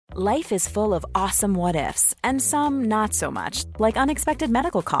Life is full of awesome what-ifs, and some not so much, like unexpected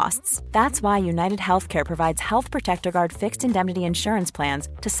medical costs. That's why United Healthcare provides Health Protector Guard fixed indemnity insurance plans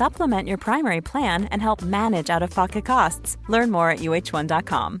to supplement your primary plan and help manage out-of-pocket costs. Learn more at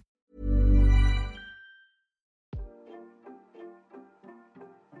uh1.com.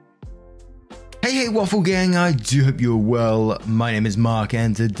 Hey Waffle Gang, I do hope you're well. My name is Mark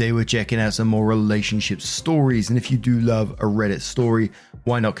and today we're checking out some more relationship stories, and if you do love a Reddit story,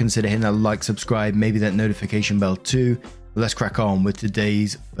 why not consider hitting that like, subscribe, maybe that notification bell too. Let's crack on with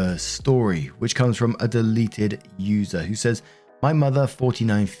today's first story, which comes from a deleted user who says, my mother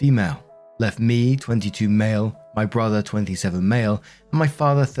 49 female, left me 22 male, my brother 27 male, and my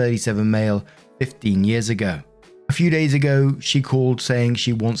father 37 male 15 years ago. A few days ago, she called saying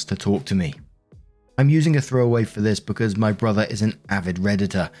she wants to talk to me. I'm using a throwaway for this because my brother is an avid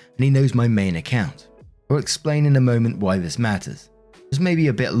Redditor and he knows my main account. I'll explain in a moment why this matters. This may be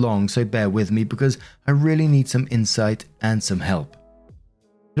a bit long, so bear with me because I really need some insight and some help.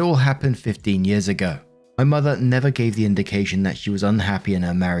 It all happened 15 years ago. My mother never gave the indication that she was unhappy in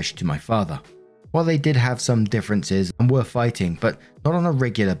her marriage to my father. While they did have some differences and were fighting, but not on a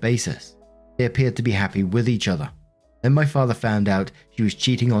regular basis, they appeared to be happy with each other. Then my father found out she was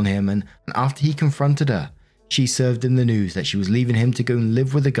cheating on him, and after he confronted her, she served him the news that she was leaving him to go and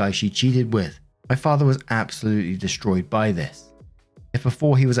live with the guy she cheated with. My father was absolutely destroyed by this. If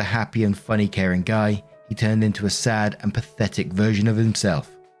before he was a happy and funny caring guy, he turned into a sad and pathetic version of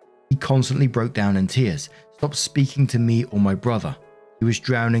himself. He constantly broke down in tears, stopped speaking to me or my brother. He was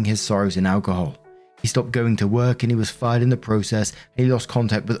drowning his sorrows in alcohol. He stopped going to work and he was fired in the process, and he lost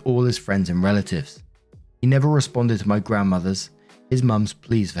contact with all his friends and relatives. He never responded to my grandmother's, his mum's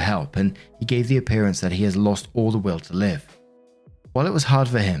pleas for help, and he gave the appearance that he has lost all the will to live. While it was hard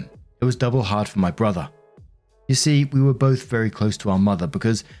for him, it was double hard for my brother. You see, we were both very close to our mother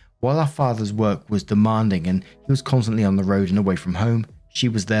because while our father's work was demanding and he was constantly on the road and away from home, she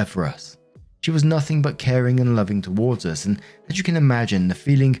was there for us. She was nothing but caring and loving towards us, and as you can imagine, the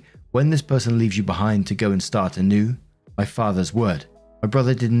feeling when this person leaves you behind to go and start anew, my father's word, my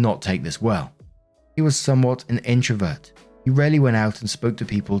brother did not take this well. He was somewhat an introvert. He rarely went out and spoke to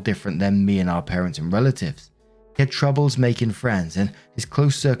people different than me and our parents and relatives. He had troubles making friends, and his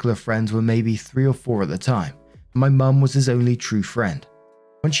close circle of friends were maybe 3 or 4 at the time. My mum was his only true friend.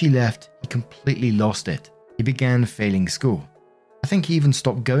 When she left, he completely lost it. He began failing school. I think he even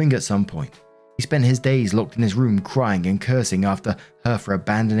stopped going at some point. He spent his days locked in his room crying and cursing after her for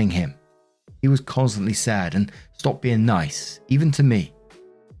abandoning him. He was constantly sad and stopped being nice, even to me.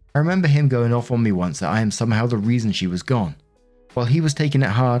 I remember him going off on me once that I am somehow the reason she was gone. While he was taking it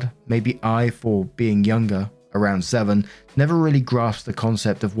hard, maybe I, for being younger, around 7, never really grasped the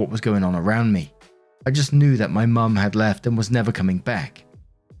concept of what was going on around me. I just knew that my mum had left and was never coming back.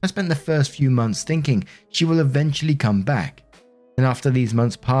 I spent the first few months thinking she will eventually come back. And after these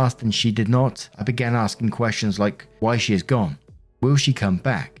months passed and she did not, I began asking questions like why she is gone. Will she come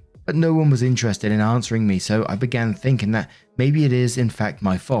back? But no one was interested in answering me, so I began thinking that maybe it is in fact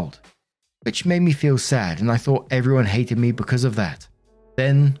my fault. Which made me feel sad, and I thought everyone hated me because of that.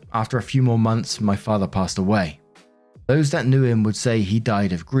 Then, after a few more months, my father passed away. Those that knew him would say he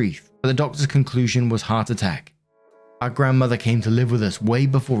died of grief, but the doctor's conclusion was heart attack. Our grandmother came to live with us way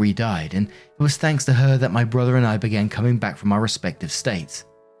before he died, and it was thanks to her that my brother and I began coming back from our respective states.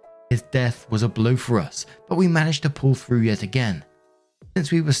 His death was a blow for us, but we managed to pull through yet again.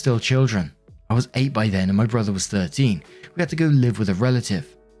 Since we were still children, I was 8 by then and my brother was 13, we had to go live with a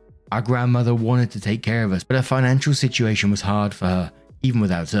relative. Our grandmother wanted to take care of us, but her financial situation was hard for her, even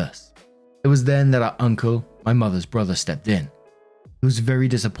without us. It was then that our uncle, my mother's brother, stepped in. He was very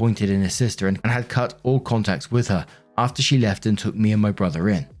disappointed in his sister and had cut all contacts with her after she left and took me and my brother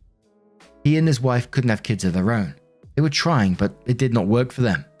in. He and his wife couldn't have kids of their own. They were trying, but it did not work for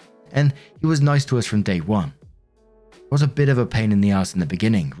them. And he was nice to us from day one. I was a bit of a pain in the ass in the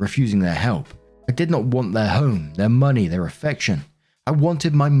beginning, refusing their help. I did not want their home, their money, their affection. I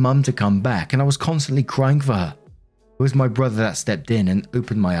wanted my mum to come back and I was constantly crying for her. It was my brother that stepped in and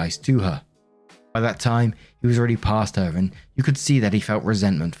opened my eyes to her. By that time, he was already past her and you could see that he felt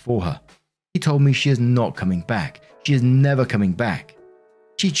resentment for her. He told me she is not coming back. She is never coming back.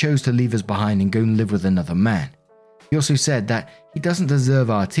 She chose to leave us behind and go and live with another man. He also said that he doesn't deserve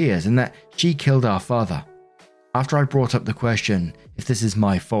our tears and that she killed our father. After I brought up the question if this is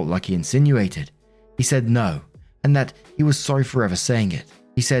my fault like he insinuated, he said no, and that he was sorry for ever saying it.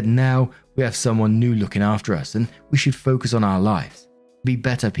 He said now we have someone new looking after us and we should focus on our lives, be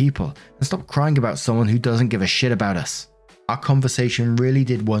better people, and stop crying about someone who doesn't give a shit about us. Our conversation really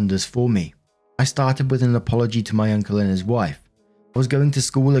did wonders for me. I started with an apology to my uncle and his wife. I was going to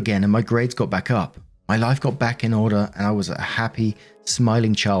school again and my grades got back up. My life got back in order and I was a happy,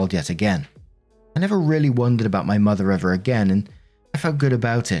 smiling child yet again. I never really wondered about my mother ever again, and I felt good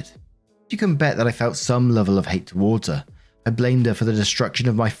about it. You can bet that I felt some level of hate towards her. I blamed her for the destruction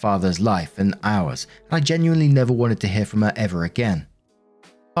of my father's life and ours, and I genuinely never wanted to hear from her ever again.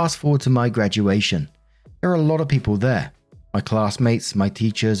 Fast forward to my graduation. There are a lot of people there. My classmates, my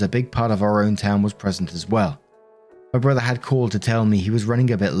teachers, a big part of our own town was present as well. My brother had called to tell me he was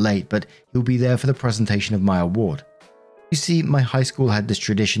running a bit late, but he'll be there for the presentation of my award. You see, my high school had this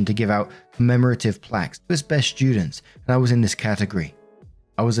tradition to give out commemorative plaques to its best students, and I was in this category.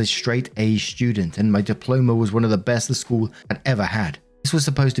 I was a straight A student, and my diploma was one of the best the school had ever had. This was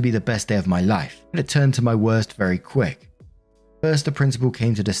supposed to be the best day of my life, but it turned to my worst very quick. First, the principal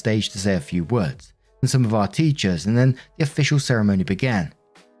came to the stage to say a few words, and some of our teachers, and then the official ceremony began.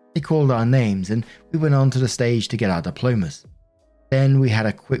 They called our names, and we went on to the stage to get our diplomas. Then we had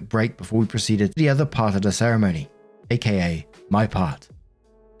a quick break before we proceeded to the other part of the ceremony, aka my part.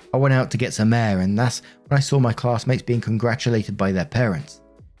 I went out to get some air, and that's when I saw my classmates being congratulated by their parents.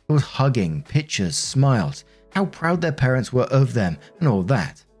 There was hugging, pictures, smiles, how proud their parents were of them, and all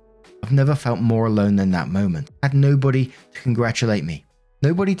that. I've never felt more alone than that moment. I had nobody to congratulate me,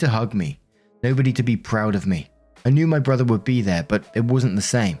 nobody to hug me, nobody to be proud of me. I knew my brother would be there, but it wasn't the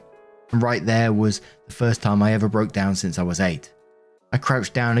same. And right there was the first time I ever broke down since I was 8. I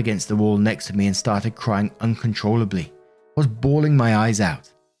crouched down against the wall next to me and started crying uncontrollably. I was bawling my eyes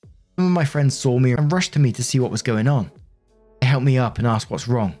out. Some of my friends saw me and rushed to me to see what was going on. They helped me up and asked what's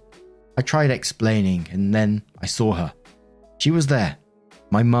wrong. I tried explaining, and then I saw her. She was there.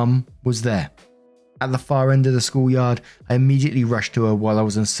 My mum was there. At the far end of the schoolyard, I immediately rushed to her while I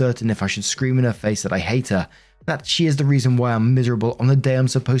was uncertain if I should scream in her face that I hate her, that she is the reason why I'm miserable on the day I'm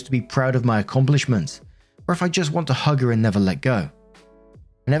supposed to be proud of my accomplishments, or if I just want to hug her and never let go.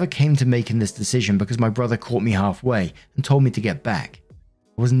 I never came to making this decision because my brother caught me halfway and told me to get back.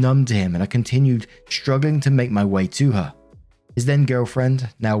 I was numb to him and I continued struggling to make my way to her. His then girlfriend,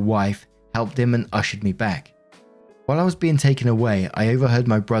 now wife, helped him and ushered me back. While I was being taken away, I overheard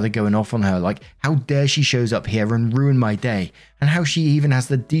my brother going off on her like how dare she shows up here and ruin my day, and how she even has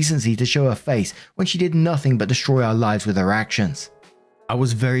the decency to show her face when she did nothing but destroy our lives with her actions. I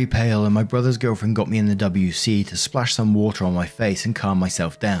was very pale and my brother's girlfriend got me in the WC to splash some water on my face and calm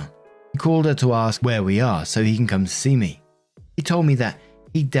myself down. He called her to ask where we are so he can come see me. He told me that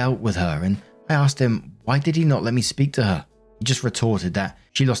he dealt with her, and I asked him why did he not let me speak to her. He just retorted that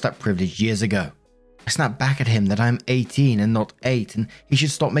she lost that privilege years ago. I snapped back at him that I am 18 and not 8 and he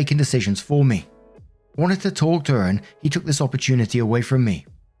should stop making decisions for me. I wanted to talk to her and he took this opportunity away from me.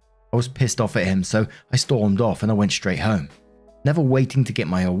 I was pissed off at him, so I stormed off and I went straight home, never waiting to get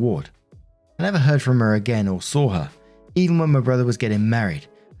my award. I never heard from her again or saw her. Even when my brother was getting married,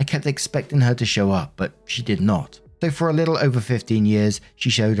 I kept expecting her to show up, but she did not. So for a little over 15 years,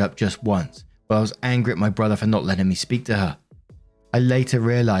 she showed up just once, but I was angry at my brother for not letting me speak to her. I later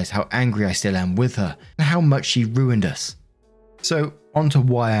realized how angry I still am with her and how much she ruined us. So, on to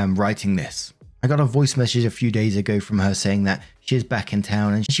why I am writing this. I got a voice message a few days ago from her saying that she is back in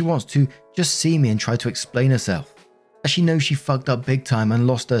town and she wants to just see me and try to explain herself. That she knows she fucked up big time and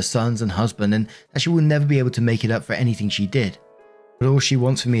lost her sons and husband, and that she will never be able to make it up for anything she did. But all she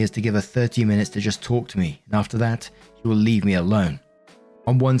wants from me is to give her 30 minutes to just talk to me, and after that, she will leave me alone.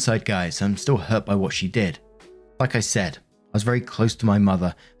 On one side, guys, I'm still hurt by what she did. Like I said, I was very close to my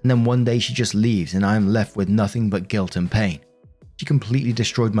mother, and then one day she just leaves and I am left with nothing but guilt and pain. She completely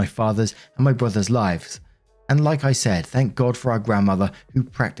destroyed my father's and my brother's lives. And like I said, thank God for our grandmother who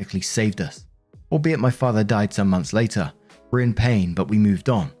practically saved us. Albeit my father died some months later. We're in pain, but we moved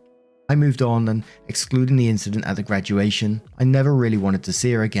on. I moved on, and excluding the incident at the graduation, I never really wanted to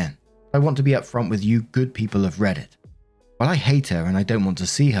see her again. I want to be upfront with you good people of Reddit. While I hate her and I don't want to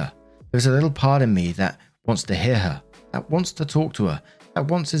see her, there's a little part in me that wants to hear her, that wants to talk to her, that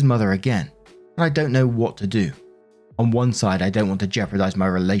wants his mother again, and I don't know what to do. On one side, I don't want to jeopardize my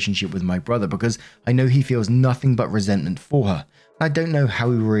relationship with my brother because I know he feels nothing but resentment for her, and I don't know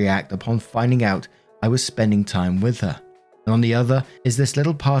how he will react upon finding out I was spending time with her. And on the other is this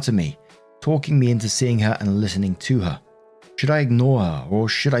little part of me, talking me into seeing her and listening to her. Should I ignore her or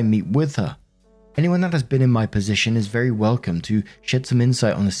should I meet with her? Anyone that has been in my position is very welcome to shed some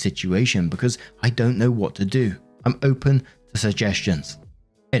insight on the situation because I don't know what to do. I'm open to suggestions.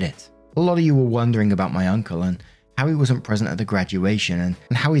 Edit. A lot of you were wondering about my uncle and how he wasn't present at the graduation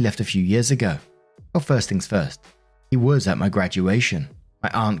and how he left a few years ago. Well, first things first. He was at my graduation. My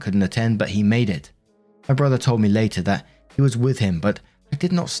aunt couldn't attend, but he made it. My brother told me later that he was with him, but I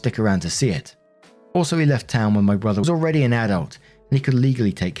did not stick around to see it. Also, he left town when my brother was already an adult, and he could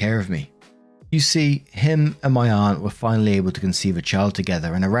legally take care of me. You see, him and my aunt were finally able to conceive a child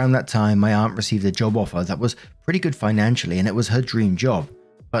together, and around that time my aunt received a job offer that was pretty good financially, and it was her dream job,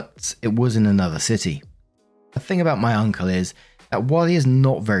 but it was in another city. The thing about my uncle is that while he is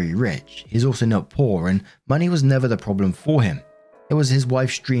not very rich, he is also not poor, and money was never the problem for him. It was his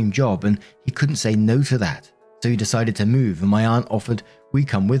wife's dream job, and he couldn't say no to that, so he decided to move, and my aunt offered we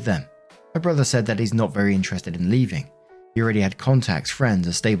come with them. My brother said that he's not very interested in leaving. He already had contacts, friends,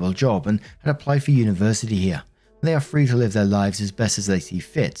 a stable job, and had applied for university here. They are free to live their lives as best as they see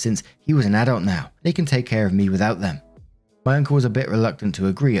fit, since he was an adult now. They can take care of me without them. My uncle was a bit reluctant to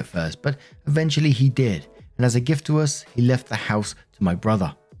agree at first, but eventually he did, and as a gift to us, he left the house to my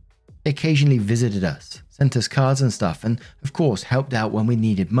brother. He occasionally visited us, sent us cards and stuff, and of course helped out when we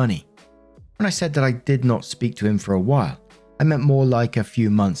needed money. When I said that I did not speak to him for a while, I meant more like a few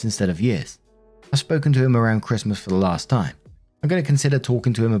months instead of years. I've spoken to him around Christmas for the last time. I'm going to consider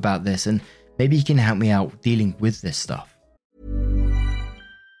talking to him about this, and maybe he can help me out dealing with this stuff.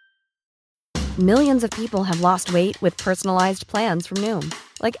 Millions of people have lost weight with personalized plans from Noom.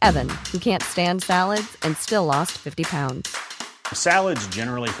 Like Evan, who can't stand salads and still lost 50 pounds. Salads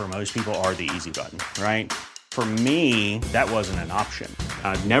generally for most people are the easy button, right? For me, that wasn't an option.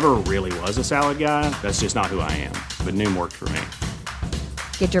 I never really was a salad guy. That's just not who I am. But Noom worked for me.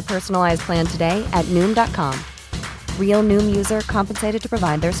 Get your personalized plan today at Noom.com. Real Noom user compensated to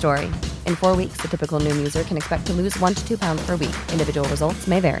provide their story. In 4 weeks, the typical Noom user can expect to lose 1 to 2 pounds per week. Individual results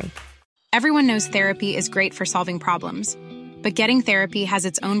may vary. Everyone knows therapy is great for solving problems. But getting therapy has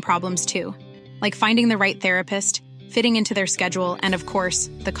its own problems too. Like finding the right therapist, fitting into their schedule, and of course,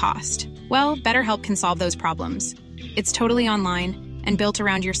 the cost. Well, BetterHelp can solve those problems. It's totally online and built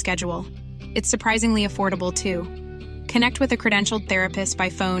around your schedule. It's surprisingly affordable too. Connect with a credentialed therapist by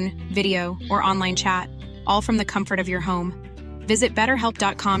phone, video, or online chat, all from the comfort of your home. Visit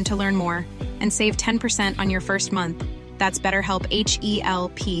BetterHelp.com to learn more and save 10% on your first month. That's BetterHelp,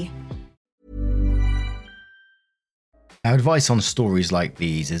 H-E-L-P. Our advice on stories like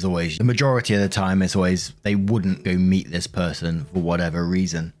these is always, the majority of the time, it's always they wouldn't go meet this person for whatever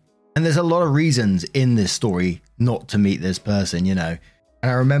reason. And there's a lot of reasons in this story not to meet this person, you know.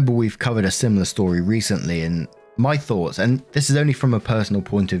 And I remember we've covered a similar story recently, and my thoughts, and this is only from a personal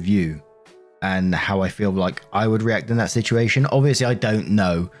point of view, and how I feel like I would react in that situation. Obviously, I don't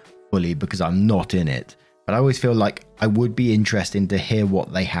know fully because I'm not in it, but I always feel like I would be interested to hear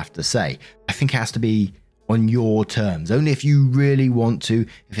what they have to say. I think it has to be on your terms, only if you really want to,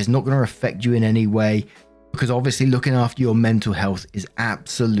 if it's not going to affect you in any way, because obviously looking after your mental health is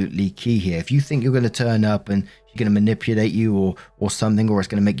absolutely key here. If you think you're going to turn up and she's going to manipulate you or something, or it's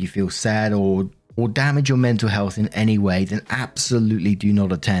going to make you feel sad or damage your mental health in any way, then absolutely do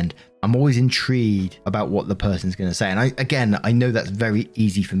not attend. I'm always intrigued about what the person's going to say. And I know that's very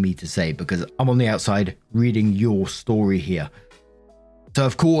easy for me to say because I'm on the outside reading your story here. So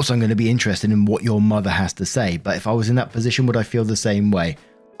of course I'm going to be interested in what your mother has to say, but if I was in that position, would I feel the same way?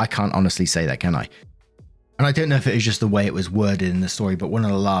 I can't honestly say that, can I? And I don't know if it was just the way it was worded in the story, but one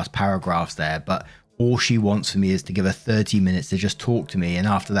of the last paragraphs there, but all she wants for me is to give her 30 minutes to just talk to me, and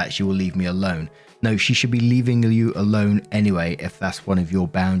after that she will leave me alone. No, she should be leaving you alone anyway if that's one of your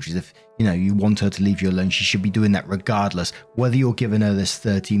boundaries. If you want her to leave you alone, she should be doing that regardless, whether you're giving her this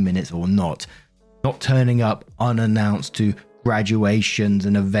 30 minutes or not. Not turning up unannounced to graduations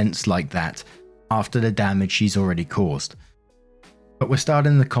and events like that after the damage she's already caused. But we're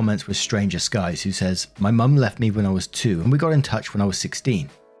starting in the comments with Stranger Skies, who says, "My mum left me when I was 2 and we got in touch when I was 16.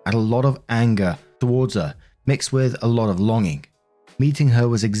 I had a lot of anger towards her, mixed with a lot of longing. Meeting her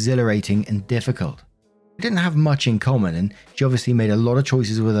was exhilarating and difficult. We didn't have much in common, and she obviously made a lot of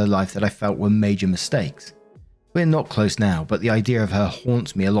choices with her life that I felt were major mistakes. We're not close now, but the idea of her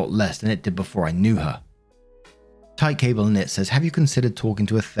haunts me a lot less than it did before I knew her." Tight Cable Knit says, "Have you considered talking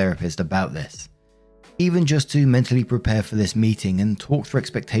to a therapist about this? Even just to mentally prepare for this meeting and talk through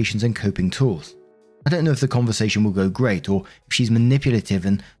expectations and coping tools. I don't know if the conversation will go great or if she's manipulative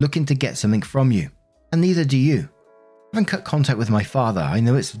and looking to get something from you. And neither do you. I haven't cut contact with my father. I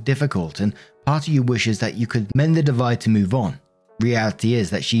know it's difficult, and part of you wishes that you could mend the divide to move on. Reality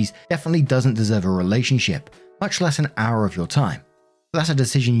is that she definitely doesn't deserve a relationship, much less an hour of your time. But that's a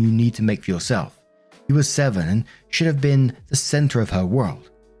decision you need to make for yourself. You were 7 and should have been the center of her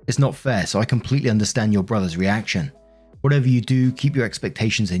world. It's not fair, so I completely understand your brother's reaction. Whatever you do, keep your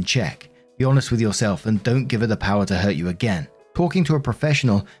expectations in check. Be honest with yourself and don't give her the power to hurt you again. Talking to a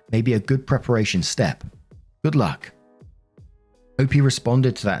professional may be a good preparation step. Good luck." OP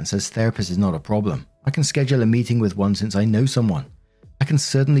responded to that and says, "Therapist is not a problem. I can schedule a meeting with one since I know someone. I can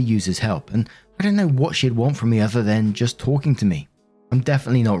certainly use his help, and I don't know what she'd want from me other than just talking to me. I'm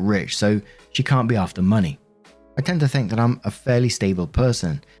definitely not rich, so she can't be after money. I tend to think that I'm a fairly stable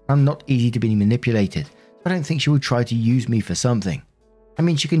person. I'm not easy to be manipulated, so I don't think she would try to use me for something. I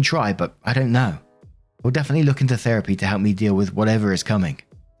mean, she can try, but I don't know. I'll definitely look into therapy to help me deal with whatever is coming.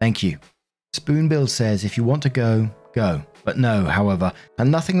 Thank you. Spoonbill says if you want to go, go. But know, however, that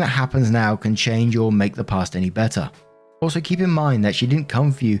nothing that happens now can change or make the past any better. Also keep in mind that she didn't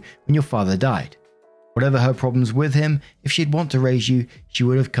come for you when your father died. Whatever her problems with him, if she'd want to raise you, she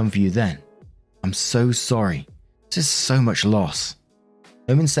would have come for you then. I'm so sorry. This is so much loss.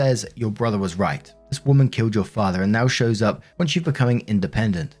 Omen says your brother was right. This woman killed your father and now shows up when she's becoming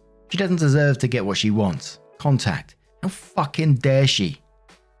independent. She doesn't deserve to get what she wants. Contact. How fucking dare she?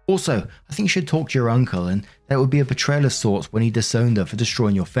 Also, I think you should talk to your uncle, and that would be a betrayal of sorts when he disowned her for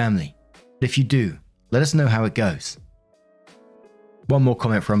destroying your family. But if you do, let us know how it goes. One more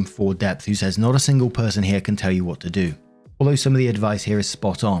comment from 4Depth, who says not a single person here can tell you what to do, although some of the advice here is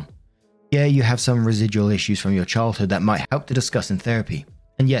spot on. Yeah, you have some residual issues from your childhood that might help to discuss in therapy.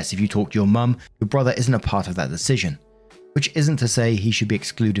 And yes, if you talk to your mum, your brother isn't a part of that decision. Which isn't to say he should be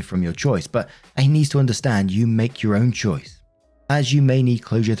excluded from your choice, but he needs to understand you make your own choice, as you may need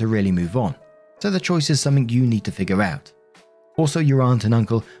closure to really move on. So the choice is something you need to figure out. Also, your aunt and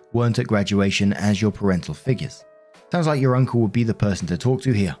uncle weren't at graduation as your parental figures. Sounds like your uncle would be the person to talk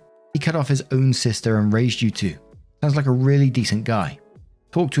to here. He cut off his own sister and raised you two. Sounds like a really decent guy.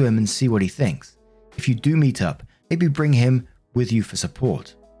 Talk to him and see what he thinks. If you do meet up, maybe bring him with you for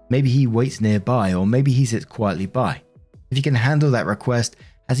support. Maybe he waits nearby, or maybe he sits quietly by. If you can handle that request,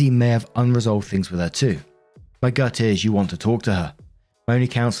 as he may have unresolved things with her too. My gut is you want to talk to her. My only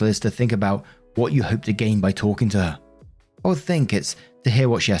counsel is to think about what you hope to gain by talking to her. I would think it's to hear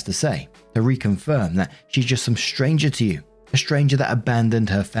what she has to say, to reconfirm that she's just some stranger to you, a stranger that abandoned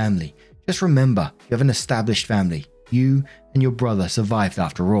her family. Just remember, you have an established family. You and your brother survived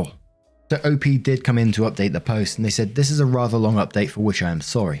after all. So OP did come in to update the post, and they said this is a rather long update for which I am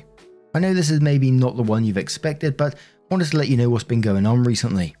sorry. I know this is maybe not the one you've expected, but I wanted to let you know what's been going on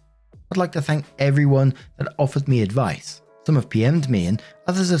recently. I'd like to thank everyone that offered me advice. Some have PM'd me and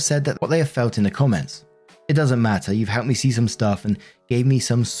others have said that what they have felt in the comments. It doesn't matter, you've helped me see some stuff and gave me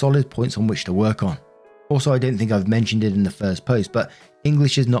some solid points on which to work on. Also, I don't think I've mentioned it in the first post, but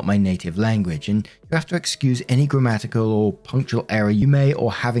English is not my native language, and you have to excuse any grammatical or punctual error you may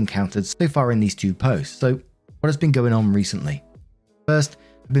or have encountered so far in these two posts. So, what has been going on recently? First,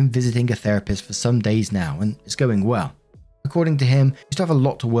 I've been visiting a therapist for some days now, and it's going well. According to him, I still have a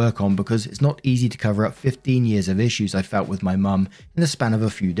lot to work on because it's not easy to cover up 15 years of issues I felt with my mum in the span of a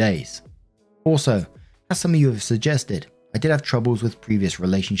few days. Also, as some of you have suggested, I did have troubles with previous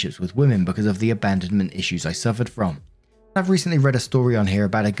relationships with women because of the abandonment issues I suffered from. I've recently read a story on here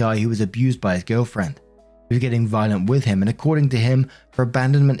about a guy who was abused by his girlfriend. He was getting violent with him, and according to him, her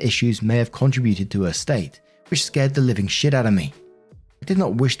abandonment issues may have contributed to her state, which scared the living shit out of me. I did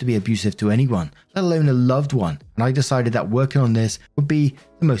not wish to be abusive to anyone, let alone a loved one, and I decided that working on this would be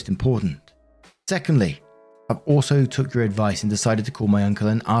the most important. Secondly, I've also took your advice and decided to call my uncle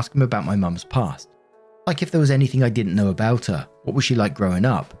and ask him about my mum's past. Like if there was anything I didn't know about her, what was she like growing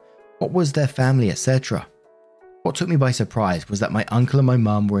up, what was their family, etc. What took me by surprise was that my uncle and my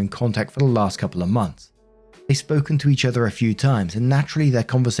mum were in contact for the last couple of months. They'd spoken to each other a few times, and naturally their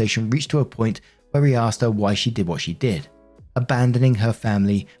conversation reached to a point where he asked her why she did what she did, abandoning her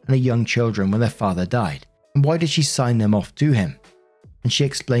family and her young children when their father died, and why did she sign them off to him. And she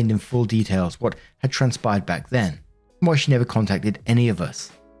explained in full details what had transpired back then, and why she never contacted any of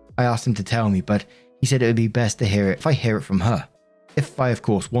us. I asked him to tell me, but he said it would be best to hear it if I hear it from her, if I of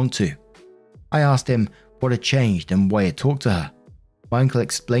course want to. I asked him what had changed and why he had talked to her. My uncle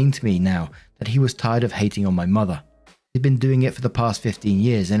explained to me now that he was tired of hating on my mother. He'd been doing it for the past 15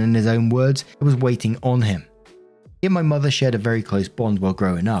 years, and in his own words, it was waiting on him. He and my mother shared a very close bond while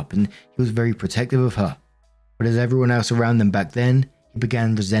growing up, and he was very protective of her. But as everyone else around them back then, he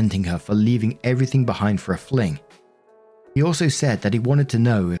began resenting her for leaving everything behind for a fling. He also said that he wanted to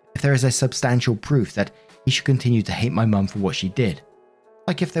know if there is a substantial proof that he should continue to hate my mum for what she did.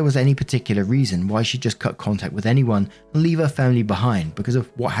 Like if there was any particular reason why she just cut contact with anyone and leave her family behind because of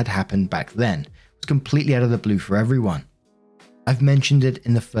what had happened back then. It was completely out of the blue for everyone. I've mentioned it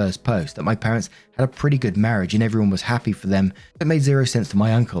in the first post that my parents had a pretty good marriage and everyone was happy for them. It made zero sense to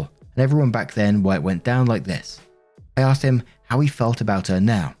my uncle and everyone back then why it went down like this. I asked him how he felt about her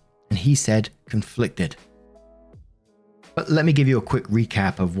now, and he said conflicted. But let me give you a quick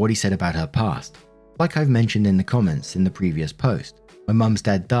recap of what he said about her past. Like I've mentioned in the comments in the previous post, my mum's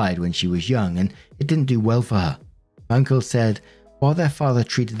dad died when she was young and it didn't do well for her. My uncle said while their father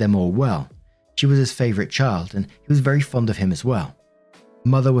treated them all well, she was his favourite child and he was very fond of him as well.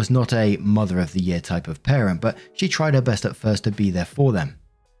 Mother was not a mother of the year type of parent, but she tried her best at first to be there for them.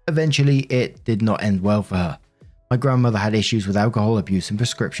 Eventually, it did not end well for her. My grandmother had issues with alcohol abuse and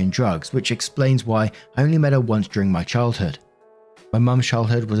prescription drugs, which explains why I only met her once during my childhood. My mum's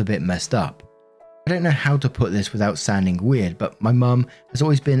childhood was a bit messed up. I don't know how to put this without sounding weird, but my mum has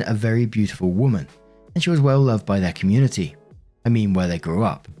always been a very beautiful woman, and she was well loved by their community. I mean, where they grew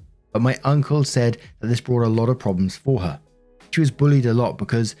up. But my uncle said that this brought a lot of problems for her. She was bullied a lot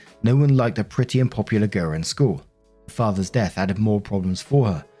because no one liked a pretty and popular girl in school. Her father's death added more problems for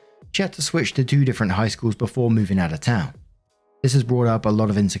her. She had to switch to 2 different high schools before moving out of town. This has brought up a lot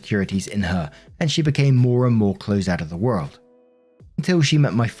of insecurities in her, and she became more and more closed out of the world. Until she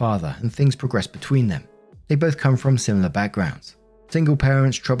met my father and things progressed between them. They both come from similar backgrounds. Single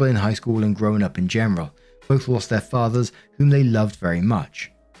parents, trouble in high school and growing up in general. Both lost their fathers, whom they loved very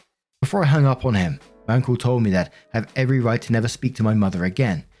much. Before I hung up on him, my uncle told me that I have every right to never speak to my mother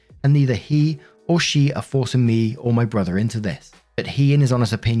again, and neither he or she are forcing me or my brother into this. But he, in his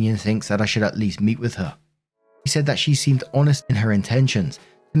honest opinion, thinks that I should at least meet with her. He said that she seemed honest in her intentions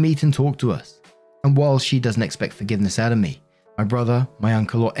to meet and talk to us. And while she doesn't expect forgiveness out of me, my brother, my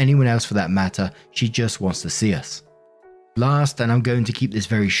uncle, or anyone else for that matter, she just wants to see us. Last, and I'm going to keep this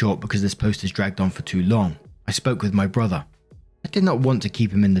very short because this post has dragged on for too long, I spoke with my brother. I did not want to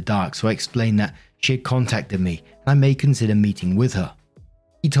keep him in the dark, so I explained that she had contacted me and I may consider meeting with her.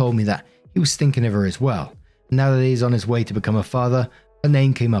 He told me that he was thinking of her as well, and now that he is on his way to become a father, her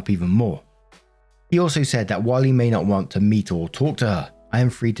name came up even more. He also said that while he may not want to meet or talk to her, I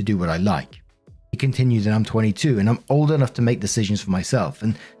am free to do what I like. He continued that I'm 22 and I'm old enough to make decisions for myself,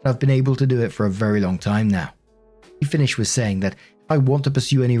 and that I've been able to do it for a very long time now. He finished with saying that if I want to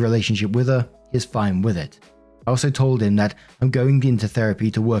pursue any relationship with her, he is fine with it. I also told him that I'm going into therapy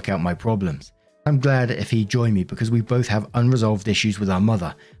to work out my problems. I'm glad if he joined me because we both have unresolved issues with our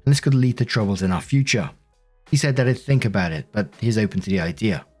mother, and this could lead to troubles in our future. He said that I'd think about it, but he's open to the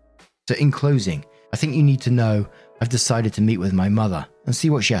idea. So in closing, I think you need to know I've decided to meet with my mother and see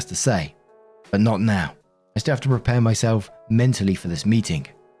what she has to say. But not now. I still have to prepare myself mentally for this meeting.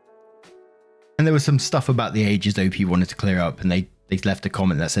 And there was some stuff about the ages OP wanted to clear up, and they left a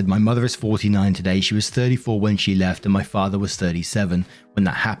comment that said, my mother is 49 today, she was 34 when she left, and my father was 37 when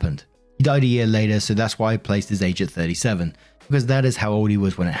that happened. He died a year later, so that's why I placed his age at 37, because that is how old he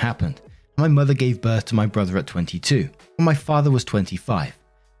was when it happened. My mother gave birth to my brother at 22, and my father was 25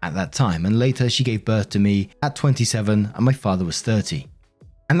 at that time, and later she gave birth to me at 27, and my father was 30.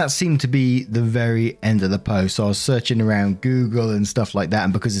 And that seemed to be the very end of the post. So I was searching around Google and stuff like that,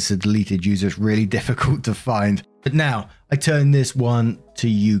 and because it's a deleted user, it's really difficult to find. But now, I turn this one to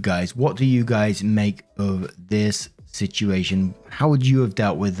you guys. What do you guys make of this situation? How would you have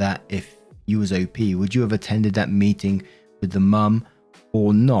dealt with that if you was OP? Would you have attended that meeting with the mum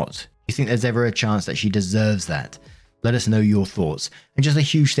or not? Do you think there's ever a chance that she deserves that? Let us know your thoughts. And just a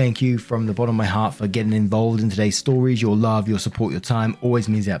huge thank you from the bottom of my heart for getting involved in today's stories. Your love, your support, your time always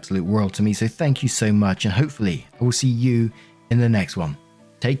means the absolute world to me. So thank you so much. And hopefully I will see you in the next one.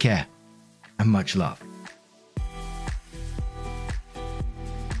 Take care and much love.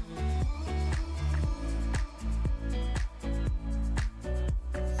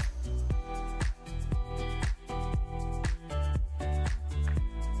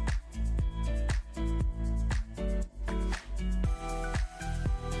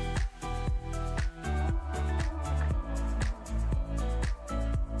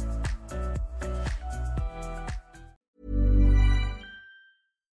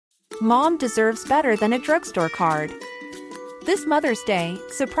 Mom deserves better than a drugstore card. This Mother's Day,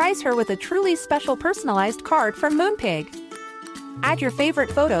 surprise her with a truly special personalized card from Moonpig. Add your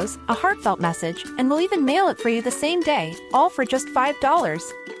favorite photos, a heartfelt message, and we'll even mail it for you the same day, all for just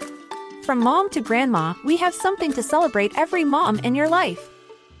 $5. From mom to grandma, we have something to celebrate every mom in your life.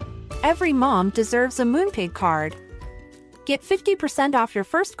 Every mom deserves a Moonpig card. Get 50% off your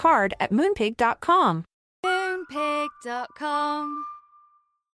first card at moonpig.com. Moonpig.com